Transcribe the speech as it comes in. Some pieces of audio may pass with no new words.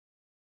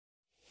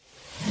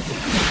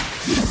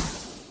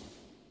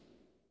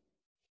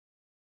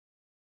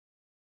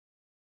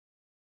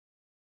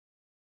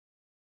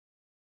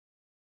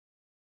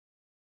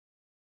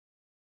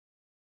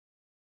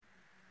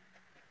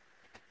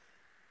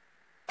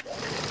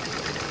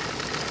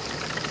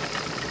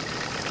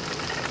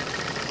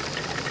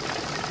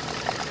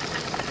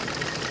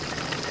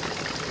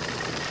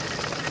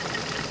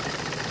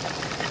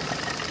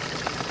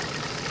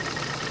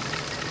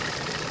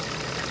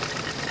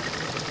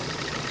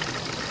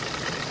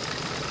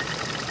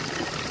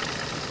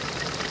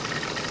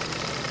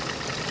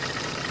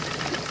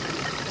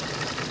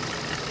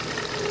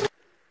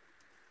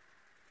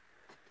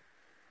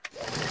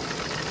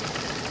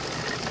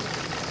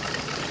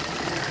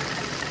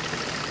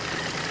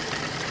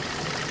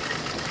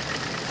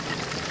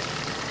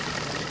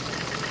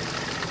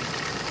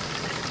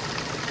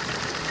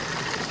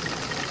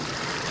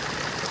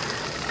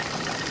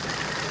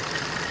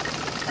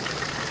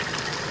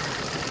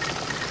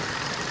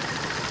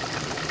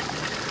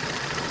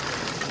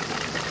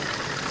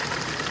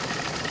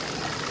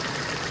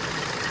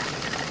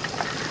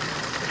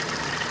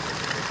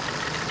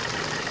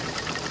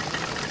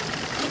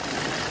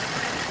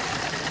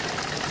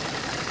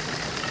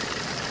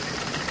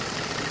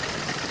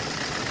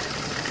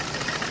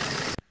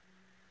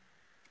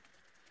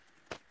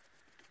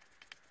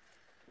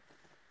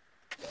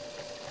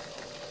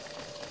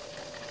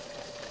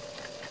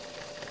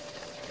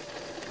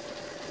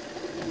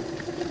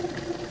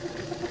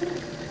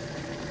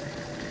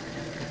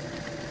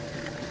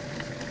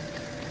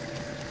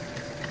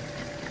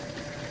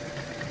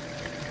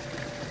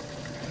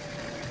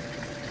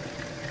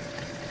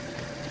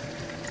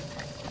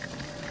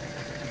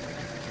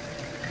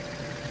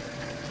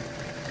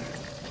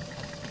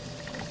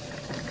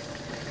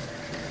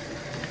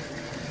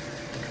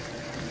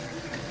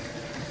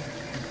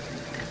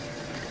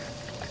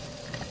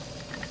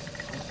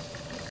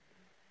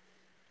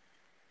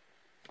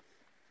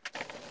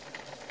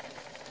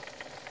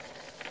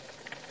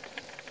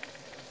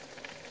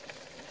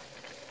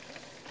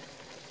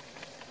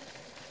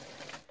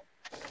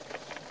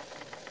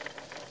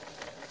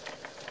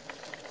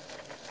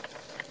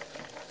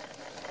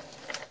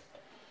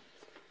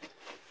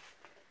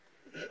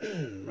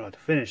Right,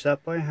 finish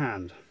that by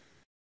hand.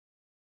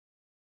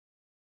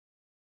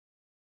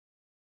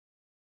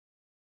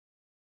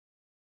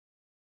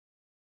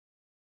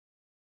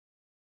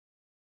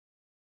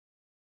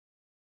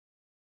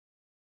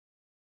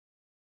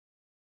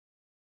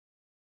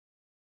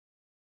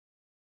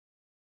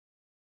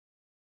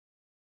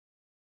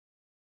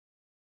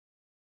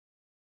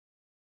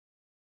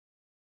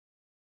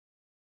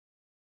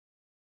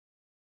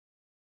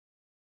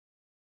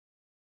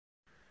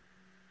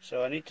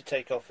 So I need to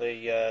take off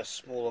a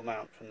small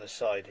amount from the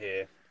side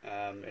here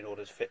in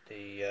order to fit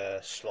the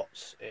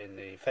slots in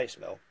the face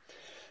mill.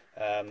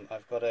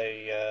 I've got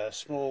a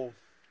small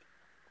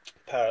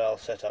parallel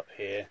set up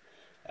here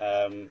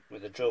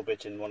with a drill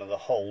bit in one of the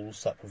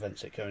holes that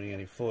prevents it going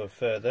any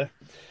further.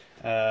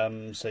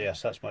 So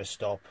yes, that's my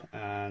stop,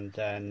 and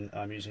then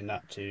I'm using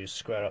that to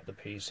square up the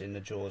piece in the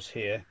jaws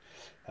here.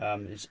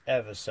 It's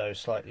ever so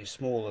slightly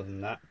smaller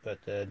than that,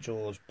 but the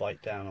jaws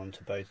bite down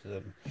onto both of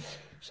them,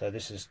 so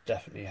this is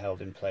definitely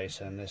held in place,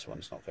 and this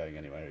one's not going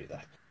anywhere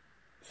either.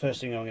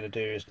 First thing I'm going to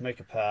do is make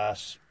a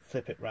pass,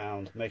 flip it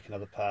round, make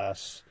another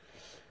pass,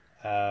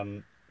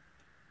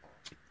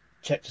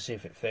 check to see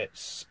if it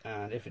fits,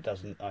 and if it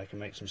doesn't I can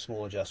make some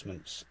small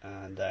adjustments,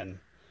 and then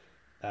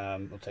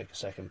we'll take a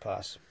second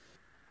pass.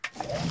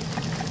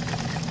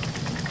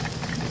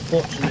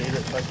 Unfortunately it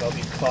looks like I'll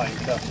be fine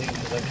cutting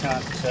because I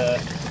can't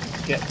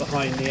get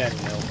behind the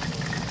end mill.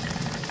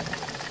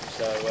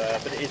 So,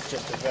 but it is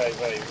just a very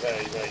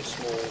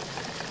small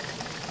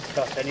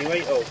cut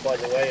anyway. Oh, by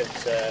the way,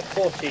 it's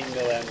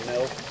 14mm end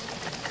mill,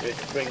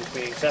 which brings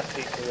me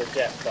exactly to the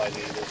depth I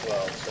need as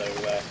well. So,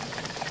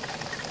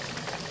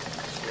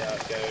 see how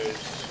it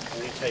goes.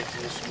 Only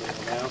taking a small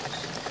amount.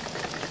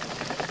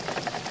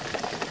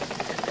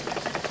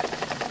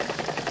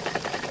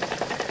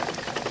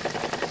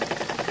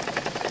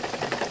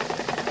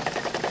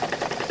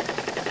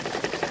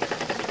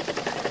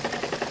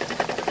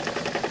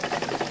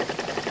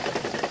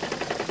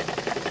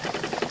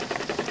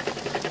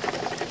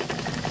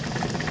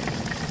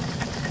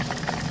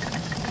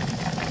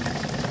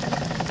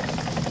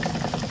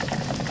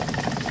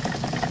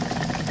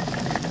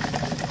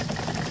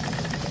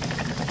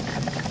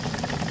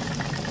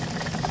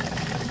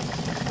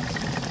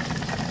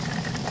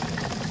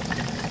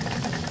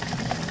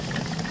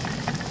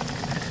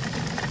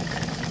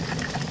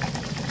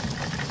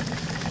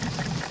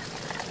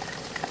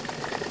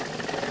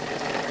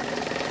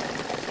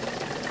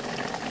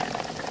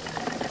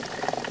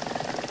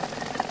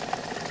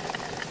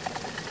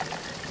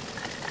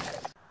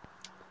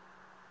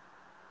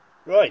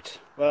 Right,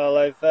 well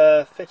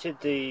I've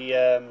fitted the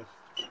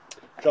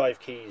drive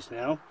keys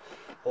now,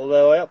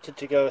 although I opted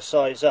to go a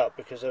size up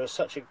because there was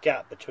such a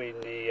gap between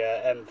the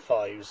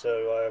M5,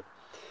 so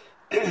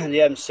the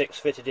M6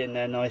 fitted in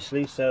there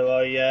nicely, so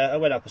I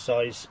went up a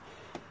size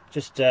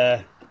just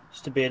to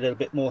be a little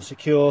bit more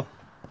secure.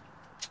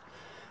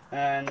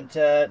 And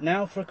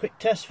now for a quick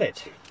test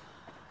fit.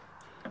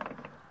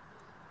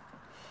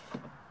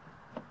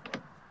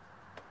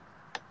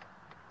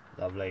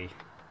 Lovely.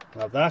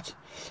 Love that.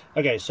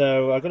 Okay,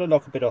 so I've got to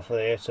knock a bit off of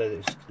there so that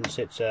it can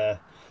sit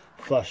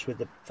flush with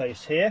the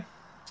face here.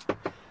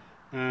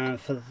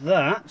 And for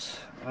that,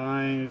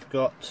 I've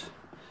got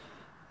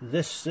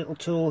this little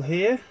tool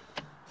here,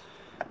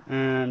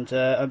 and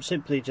I'm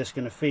simply just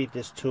going to feed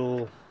this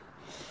tool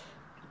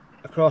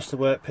across the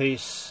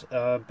workpiece,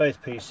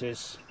 both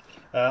pieces.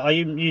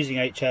 I'm using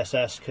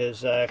HSS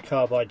because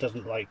carbide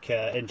doesn't like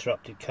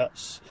interrupted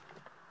cuts.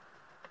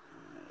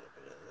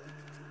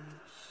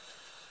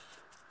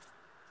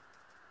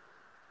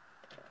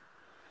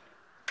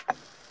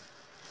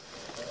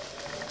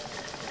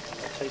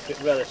 Take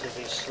it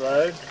relatively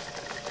slow.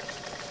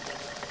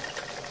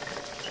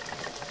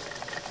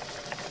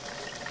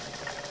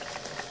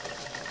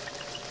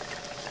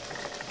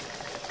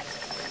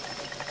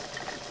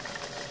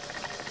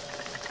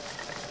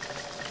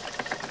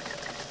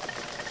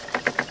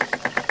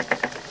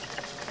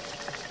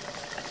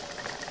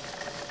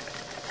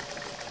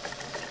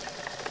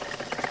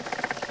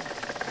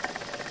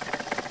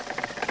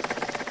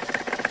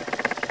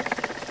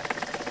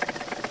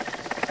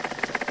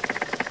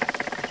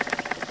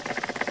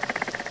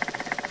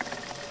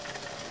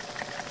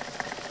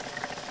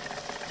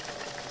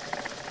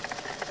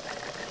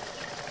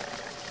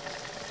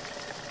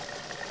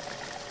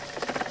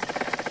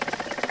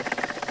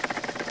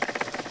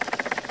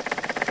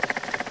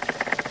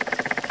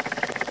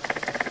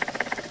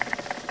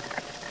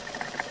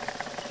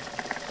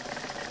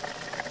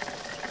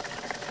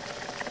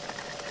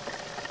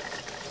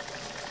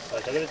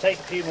 Right, I'm going to take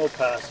a few more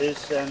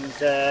passes,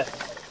 and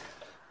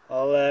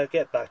I'll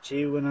get back to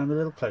you when I'm a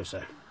little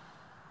closer.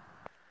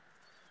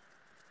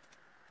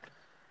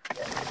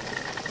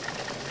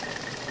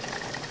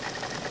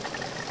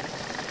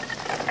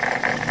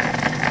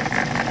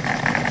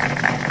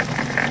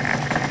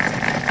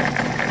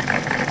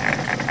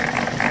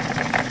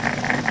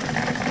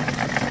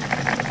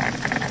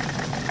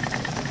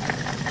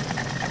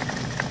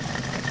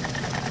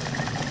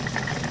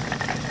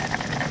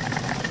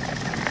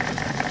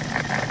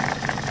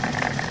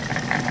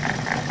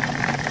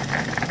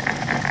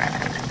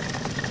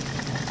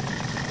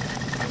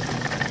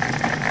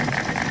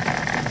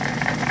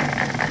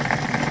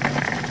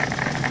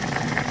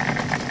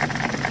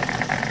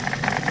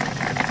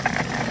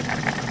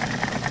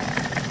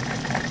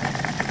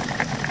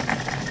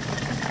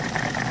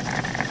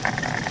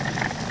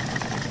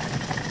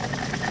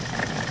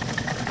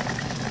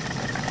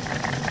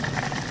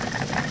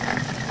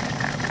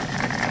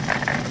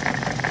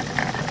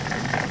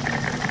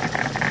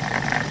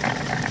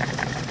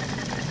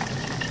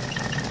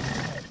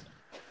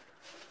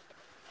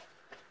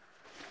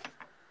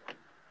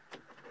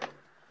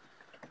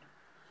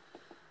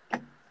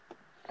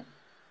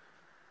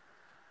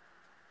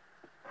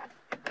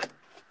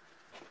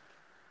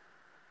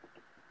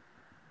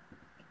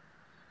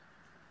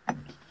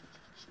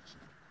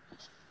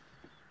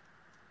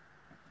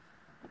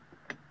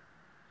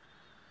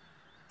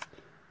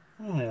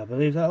 Right, I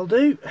believe that'll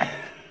do.